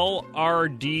letters LRDMSE,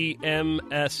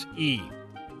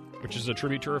 which is a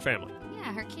tribute to her family.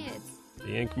 Yeah, her kids.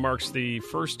 The ink marks the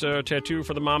first tattoo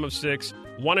for the mom of 6,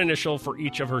 one initial for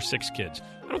each of her 6 kids.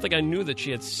 I don't think I knew that she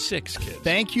had 6 kids.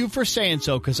 Thank you for saying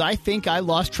so, because I think I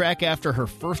lost track after her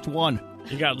first one.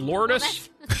 You got Lourdes,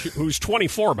 who's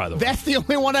 24, by the way. That's the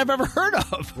only one I've ever heard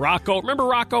of. Rocco. Remember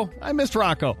Rocco? I missed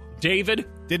Rocco. David.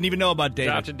 Didn't even know about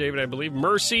David. Adopted David, I believe.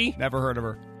 Mercy. Never heard of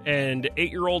her. And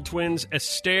 8-year-old twins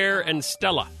Esther and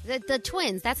Stella. The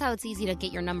twins. That's how it's easy to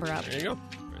get your number up. There you go.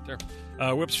 Right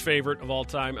there. Whip's favorite of all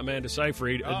time, Amanda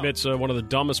Seyfried, admits one of the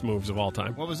dumbest moves of all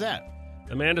time. What was that?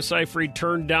 Amanda Seyfried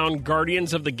turned down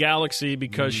Guardians of the Galaxy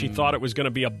because she thought it was going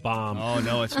to be a bomb. Oh,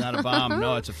 no, it's not a bomb.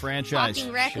 No, it's a franchise.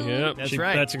 Talking raccoon. Yeah, That's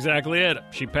right. That's exactly it.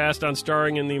 She passed on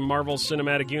starring in the Marvel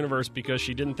Cinematic Universe because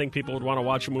she didn't think people would want to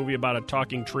watch a movie about a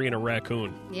talking tree and a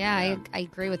raccoon. Yeah, I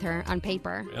agree with her on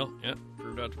paper. Well, yeah,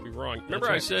 proved out to be wrong. Remember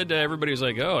I said everybody was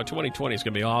like, oh, 2020 is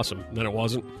going to be awesome. And then it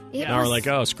wasn't. Now we're like,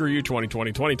 oh, screw you,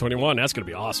 2020. 2021, that's going to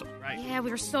be awesome. Right. Yeah,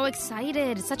 we were so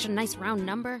excited. It's such a nice round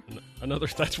number.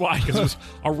 That's why, because it was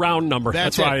a round number.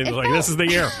 That's why it. like, this is the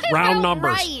year. Round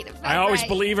numbers. Right. I always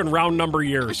believe in round number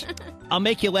years. I'll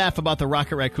make you laugh about the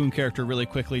Rocket Raccoon character really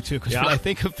quickly, too, because when I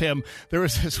think of him, there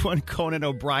was this one Conan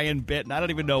O'Brien bit, and I don't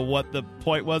even know what the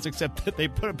point was, except that they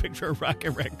put a picture of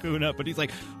Rocket Raccoon up, and he's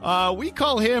like, we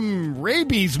call him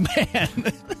Rabies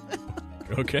Man.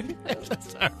 Okay.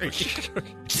 Sorry.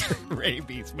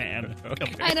 Rabies, man.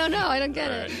 Okay. I don't know. I don't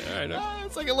get it. All right.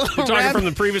 It's like a little You're talking from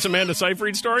the previous Amanda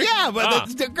Seyfried story? Yeah,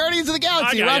 but the Guardians of the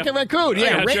Galaxy, I got Rocket ya. Raccoon. I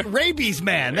Yeah, gotcha. Rabies,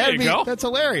 man. There you go. That's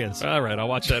hilarious. All right, I'll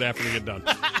watch that after we get done.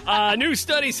 A new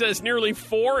study says nearly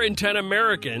 4 in 10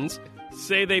 Americans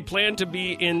say they plan to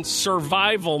be in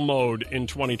survival mode in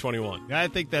 2021. I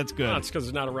think that's good. That's because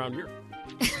it's not a round year.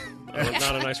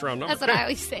 Not a nice round number. That's what I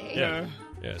always say.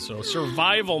 Yeah, so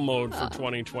survival mode for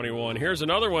 2021. Here's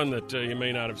another one that you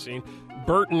may not have seen.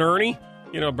 Bert and Ernie.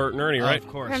 You know Bert and Ernie, right? Of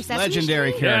course. From Sesame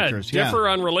Legendary Street? characters. Differ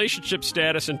on relationship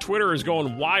status, and Twitter is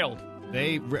going wild.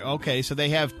 So they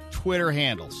have Twitter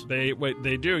handles. They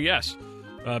do, yes.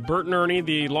 Bert and Ernie,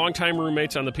 the longtime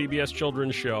roommates on the PBS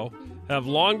children's show, have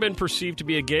long been perceived to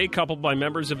be a gay couple by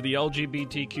members of the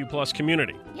LGBTQ plus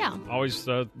community. Yeah. Always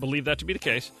believed that to be the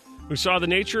case. Who saw the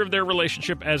nature of their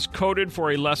relationship as coded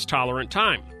for a less tolerant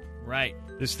time. Right.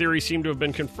 This theory seemed to have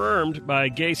been confirmed by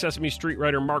gay Sesame Street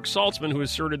writer Mark Saltzman, who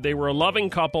asserted they were a loving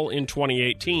couple in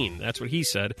 2018. That's what he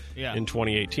said in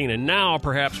 2018. And now,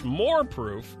 perhaps more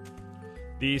proof,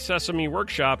 the Sesame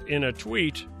Workshop, in a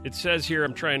tweet, it says here,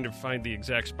 I'm trying to find the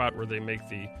exact spot where they make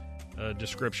the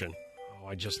description. Oh,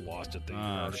 I just lost it.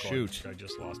 Shoot. I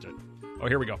just lost it. Oh,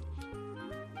 here we go.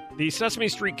 The Sesame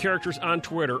Street characters on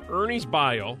Twitter, Ernie's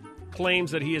bio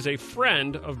claims that he is a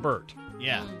friend of Bert.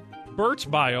 Yeah. Bert's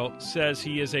bio says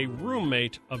he is a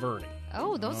roommate of Ernie.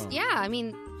 Oh, those, I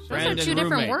mean, those Friend are two and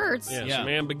different roommate. words. Yeah, some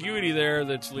ambiguity there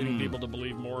that's leading people to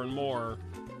believe more and more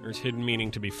there's hidden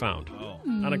meaning to be found.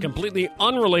 On a completely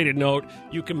unrelated note,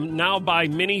 you can now buy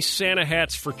mini Santa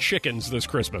hats for chickens this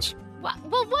Christmas.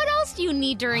 Well, what else do you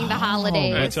need during the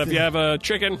holidays? Right, so if you have a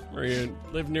chicken or you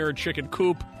live near a chicken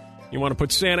coop, you want to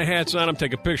put Santa hats on them,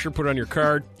 take a picture, put it on your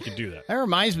card, you can do that. That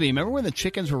reminds me, remember when the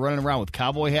chickens were running around with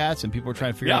cowboy hats and people were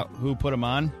trying to figure out who put them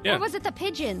on? Yeah. Or was it the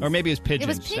pigeons? Or maybe it's pigeons. It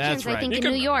was pigeons, That's right. I think, You in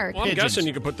could- New York. Well, I'm Pigeons. guessing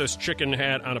you could put this chicken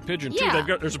hat on a pigeon, too. Yeah.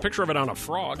 There's a picture of it on a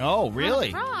frog. Oh, really?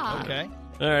 A frog. Okay.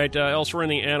 All right, elsewhere in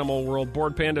the animal world,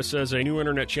 Board Panda says a new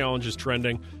internet challenge is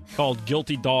trending called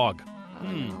Guilty Dog.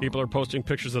 People are posting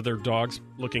pictures of their dogs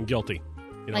looking guilty.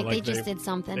 You know, Like they just did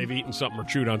something. They've eaten something or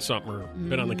chewed on something or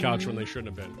been on the couch when they shouldn't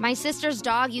have been. My sister's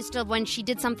dog used to, when she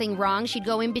did something wrong, she'd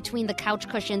go in between the couch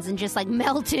cushions and just like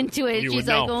melt into it. You She's would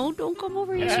like, know. oh, don't come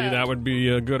over You here. see, that would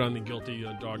be good on the Guilty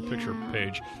Dog picture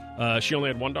page. She only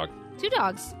had one dog? 2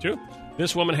 dogs. 2?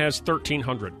 This woman has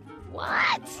 1,300.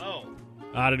 What? Oh.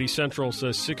 Oddity Central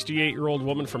says 68-year-old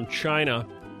woman from China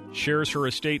shares her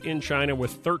estate in China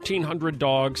with 1,300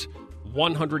 dogs,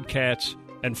 100 cats,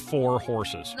 and 4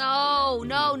 horses. No.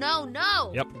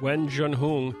 Yep, Wen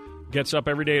Junhong gets up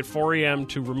every day at 4 a.m.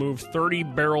 to remove 30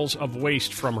 barrels of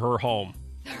waste from her home.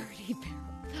 30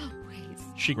 barrels of waste.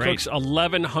 She Great. cooks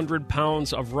 1,100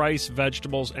 pounds of rice,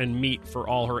 vegetables, and meat for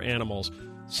all her animals.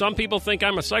 Some people think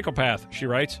I'm a psychopath, she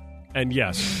writes. And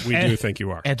yes, we do think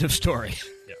you are. End of story.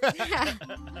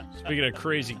 Speaking of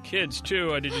crazy kids,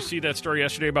 too, did you see that story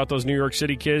yesterday about those New York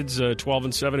City kids, 12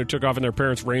 and 7, who took off in their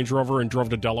parents' Range Rover and drove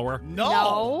to Delaware?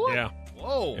 No. Yeah.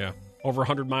 Whoa. Yeah. Over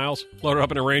 100 miles, loaded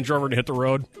up in a Range Rover and hit the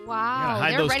road. Wow.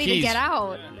 hide They're those ready keys. to get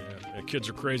out. Yeah, kids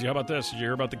are crazy. How about this? Did you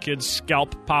hear about the kids'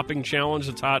 scalp popping challenge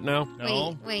that's hot now?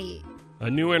 No. Wait. A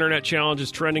new internet challenge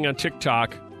is trending on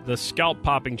TikTok. The scalp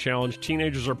popping challenge.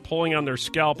 Teenagers are pulling on their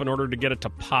scalp in order to get it to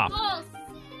pop. Oh,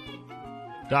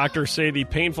 Doctors say the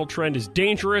painful trend is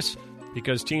dangerous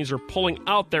because teens are pulling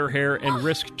out their hair and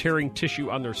risk tearing tissue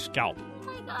on their scalp. oh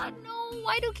my God, no.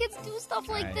 Why do kids do stuff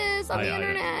like this on the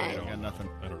internet? I Got nothing.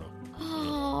 don't know.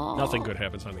 Oh. Nothing good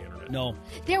happens on the internet. No.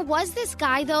 There was this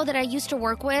guy, though, that I used to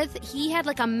work with. He had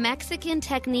like a Mexican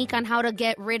technique on how to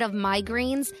get rid of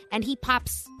migraines, and he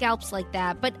pops scalps like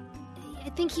that. But I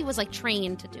think he was like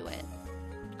trained to do it.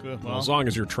 Good. Well, as long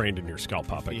as you're trained in your scalp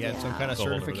popping. he had some kind of Go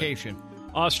over there. certification.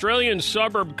 Australian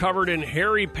suburb covered in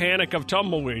hairy panic of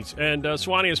tumbleweeds. And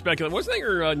Swanee is speculating. Wasn't that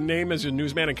your name as a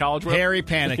newsman in college? Will? Harry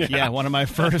Panic. Yeah, one of my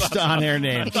first on-air I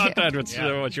names. thought that was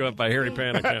what you went by, Harry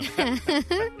Panic.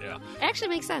 Yeah. Actually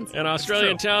makes sense. An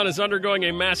Australian town is undergoing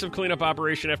a massive cleanup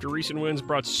operation after recent winds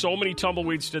brought so many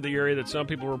tumbleweeds to the area that some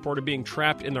people reported being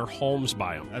trapped in their homes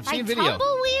by them. I've Like seen video.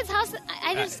 tumbleweeds?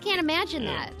 I just can't imagine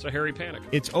that. It's a hairy panic.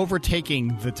 It's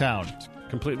overtaking the town.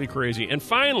 Completely crazy. And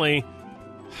finally,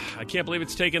 I can't believe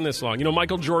it's taken this long. You know,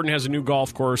 Michael Jordan has a new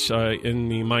golf course in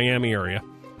the Miami area,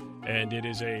 and it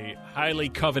is a highly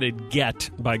coveted get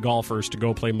by golfers to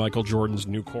go play Michael Jordan's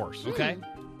new course. Okay.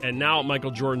 And now at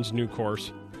Michael Jordan's new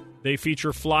course, They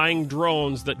feature flying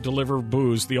drones that deliver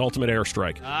booze, the ultimate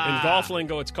airstrike. In golf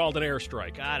lingo, it's called an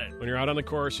airstrike. Got it. When you're out on the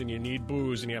course and you need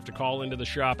booze and you have to call into the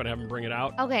shop and have them bring it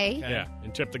out. Okay. Yeah,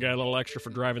 and tip the guy a little extra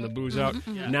for driving the booze out.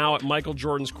 Now at Michael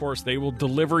Jordan's course, they will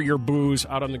deliver your booze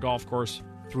out on the golf course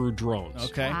through drones.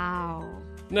 Okay. Wow.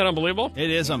 Isn't that unbelievable?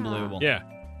 It is unbelievable. Yeah.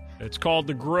 It's called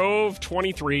the Grove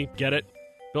 23. Get it?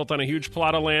 Built on a huge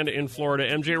plot of land in Florida,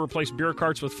 MJ replaced beer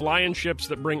carts with flying ships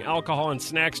that bring alcohol and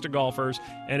snacks to golfers.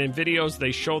 And in videos,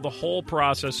 they show the whole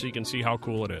process so you can see how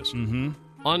cool it is. Mm-hmm.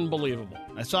 Unbelievable.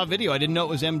 I saw a video. I didn't know it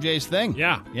was MJ's thing.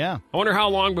 Yeah. Yeah. I wonder how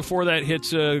long before that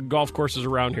hits golf courses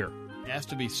around here. It has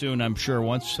to be soon, I'm sure,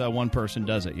 once one person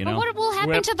does it, you know? But what will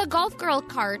happen Whip. to the golf girl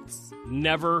carts?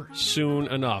 Never soon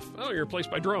enough. Oh, you're replaced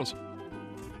by drones.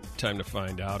 Time to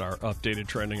find out our updated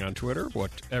trending on Twitter, what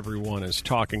everyone is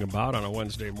talking about on a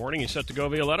Wednesday morning. You set to go,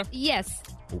 Violetta? Yes.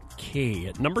 Okay,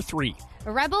 at number 3.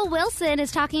 Rebel Wilson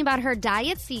is talking about her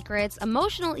diet secrets,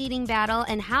 emotional eating battle,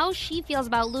 and how she feels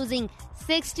about losing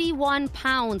 61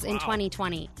 pounds in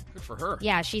 2020. Good for her.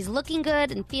 Yeah, she's looking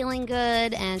good and feeling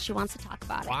good, and she wants to talk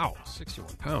about it. Wow,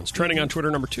 61 pounds. Trending on Twitter,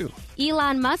 number 2.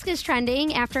 Elon Musk is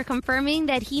trending after confirming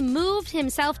that he moved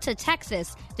himself to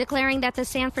Texas, declaring that the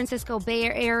San Francisco Bay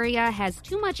Area has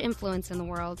too much influence in the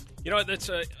world. You know what? That's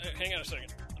hang on a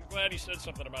second. I'm glad he said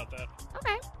something about that.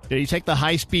 Okay. Did he take the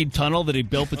high-speed tunnel that he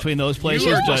built between those places?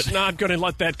 You're just not going to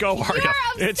let that go, are you?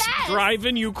 It's obsessed.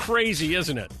 driving you crazy,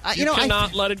 isn't it? You know,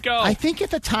 cannot let it go. I think at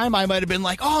the time I might have been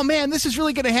like, oh, man, this is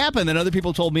really going to happen. Then other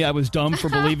people told me I was dumb for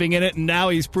believing in it, and now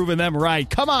he's proven them right.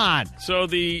 Come on. So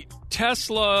the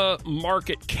Tesla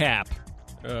market cap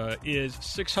is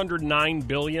 $609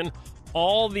 billion.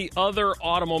 All the other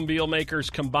automobile makers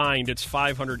combined, it's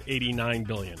 $589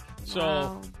 billion. So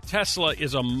Wow. Tesla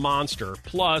is a monster.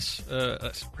 Plus,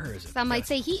 where is it? Some might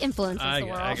say he influences the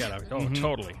world. I gotta. Oh,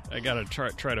 totally. I gotta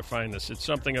try to find this. It's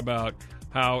something about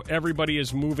how everybody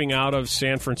is moving out of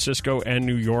San Francisco and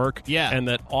New York. Yeah. And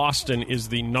that Austin is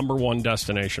the number one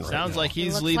destination right now. Sounds like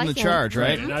he's looks leading like the it. charge,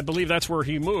 right? And I believe that's where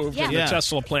he moved. Yeah. And Yeah. the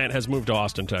Tesla plant has moved to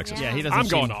Austin, Texas. Yeah, he doesn't I'm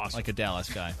seem going to Austin. like a Dallas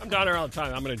guy. I'm down there all the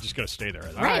time. I'm just going to stay there.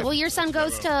 All right. Well, your son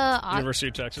goes to University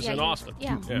of Texas in you- Austin.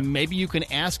 Yeah. Maybe you can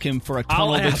ask him for a I'll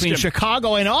tunnel ask between him.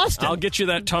 Chicago and Austin. I'll get you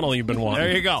that tunnel you've been wanting.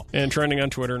 There you go. And trending on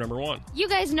Twitter, number 1. You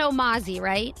guys know Mozzie,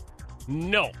 right?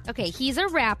 No. Okay, he's a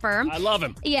rapper. I love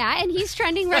him. Yeah, and he's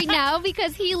trending right now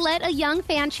because he let a young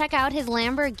fan check out his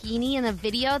Lamborghini in the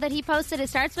video that he posted. It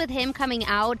starts with him coming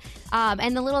out,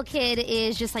 and the little kid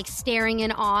is just like staring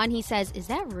in awe. And he says, "Is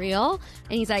that real?"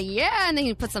 And he's like, "Yeah." And then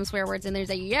he puts some swear words in there. He's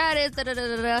like, "Yeah, it is." Da, da,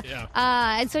 da, da, da.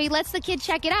 Yeah. And so he lets the kid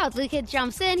check it out. The kid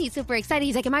jumps in. He's super excited.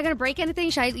 He's like, "Am I going to break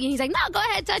anything?" And he's like, "No, go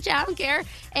ahead, touch it. I don't care."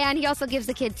 And he also gives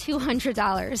the kid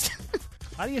 $200.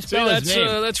 How do you See, spell his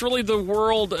name? that's really the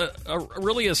world,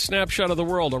 really a snapshot of the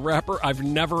world. A rapper I've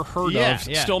never heard of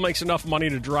Yeah. still makes enough money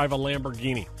to drive a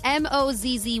Lamborghini.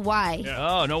 Mozzzy.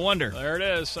 Oh, no wonder. There it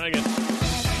is. Sing it.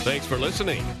 Thanks for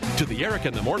listening to the Eric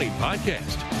in the Morning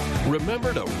podcast.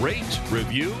 Remember to rate,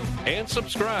 review, and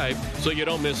subscribe so you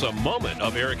don't miss a moment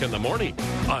of Eric in the Morning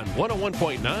on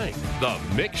 101.9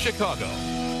 The Mix Chicago.